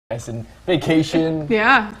And vacation.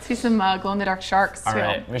 Yeah, see some glow-in-the-dark sharks, too. All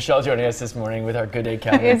right, Michelle joining us this morning with our Good Day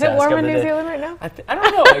calendar. Is it warm in New Zealand right now? I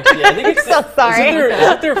don't know, actually. I think it's so sorry. Is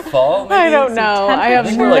it their fall? Maybe? I don't know. I have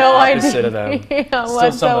think we're no like idea of them.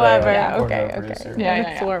 whatsoever. Yeah, Okay.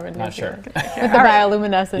 Yeah. It's warm in New Not Zealand. sure. With the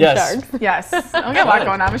bioluminescent sharks. Yes. We got a lot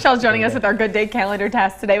going on. Michelle's joining us with our Good Day calendar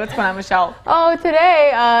test today. What's going on, Michelle? Oh,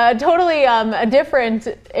 today, totally a different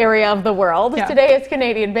area of the world. Yeah. Today is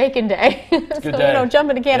Canadian Bacon Day. It's a good So, day. jump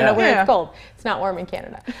into Canada where Yeah. it's cold. It's not warm in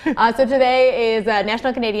Canada. So today is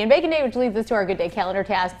National Canadian Bacon Day, which leads us to our Good Day calendar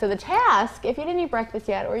task. So the task, if you didn't eat breakfast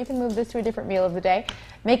yet, or you can move this to a different meal of the day,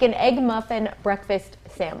 make an egg muffin breakfast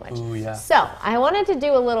sandwich. Ooh, yeah. So I wanted to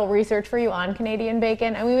do a little research for you on Canadian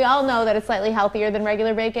bacon. I mean, we all know that it's slightly healthier than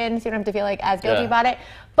regular bacon, so you don't have to feel like as guilty about it.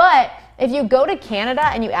 But if you go to Canada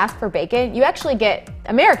and you ask for bacon, you actually get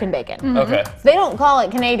American bacon. Okay. So they don't call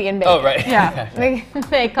it Canadian bacon. Oh, right. Yeah.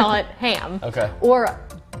 They call it ham. Okay. Or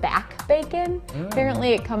back bacon.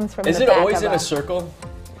 Apparently it comes from Is the it back always of in a circle?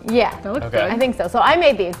 Yeah. That looks Okay. good. I think so. So I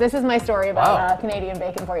made these. This is my story about Wow. Canadian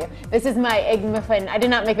bacon for you. This is my egg muffin. I did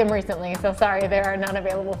not make them recently, so sorry, they are not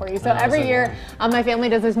available for you. So every year, my family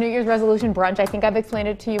does this New Year's resolution brunch. I think I've explained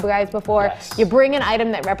it to you guys before. Yes. You bring an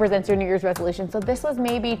item that represents your New Year's resolution. So this was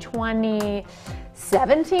maybe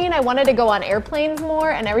 2017. I wanted to go on airplanes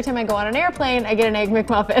more, and every time I go on an airplane, I get an egg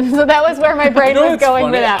McMuffin. So that was where my brain was what's going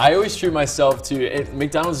funny? with that. I always treat myself to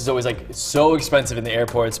McDonald's is always like so expensive in the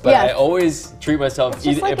airports, but Yes. I always treat myself It's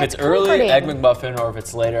just either like if it's it's early comforting. egg McMuffin or if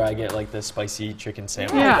it's later I get like the spicy chicken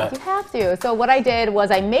sandwich. Yeah. But You have to. So what I did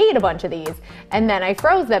was I made a bunch of these, and then I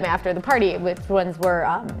froze them after the party, which ones were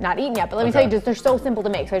not eaten yet. But let me tell you, they're so simple to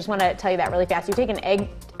make. So I just want to tell you that really fast. You take an egg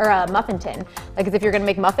or a muffin tin, like as if you're going to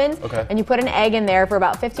make muffins, and you put an egg in there for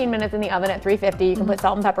about 15 minutes in the oven at 350. You can put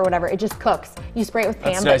salt and pepper, whatever. It just cooks. You spray it with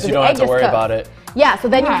Pam. That's nice. but You the don't have egg to just worry cooks. about it. Yeah, so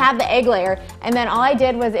then you Yeah. have the egg layer, and then all I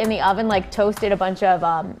did was in the oven, like toasted a bunch of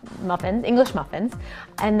muffins, English muffins,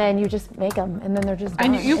 and then you just make them, and then they're just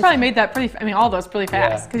done. And you probably made that all those pretty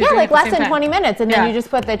fast. 'cause you're Yeah, doing like it at the less same than time. 20 minutes, and then Yeah. you just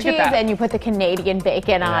put the I get cheese that. and you put the Canadian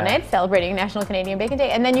bacon on Yeah. it, celebrating National Canadian Bacon Day,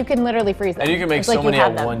 and then you can literally freeze them. And you can make It's like so you many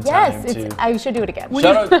have at them. one Yes, time, it's, too. I should do it again.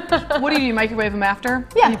 Shout out, What do you microwave them after?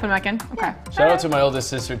 Yeah. And you put them back in? Okay. shout out to my oldest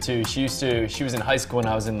sister too. She was in high school when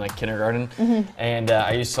I was in like kindergarten, and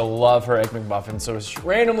I used to love her egg McMuffin. So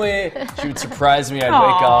randomly, she would surprise me. I'd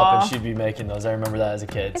wake up and she'd be making those. I remember that as a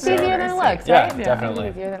kid. It's so. easier than it looks, Yeah, right? definitely.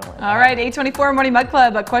 It's easier than it looks. All right, 824 Morning Mud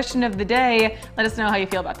Club, a question of the day. Let us know how you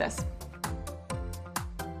feel about this.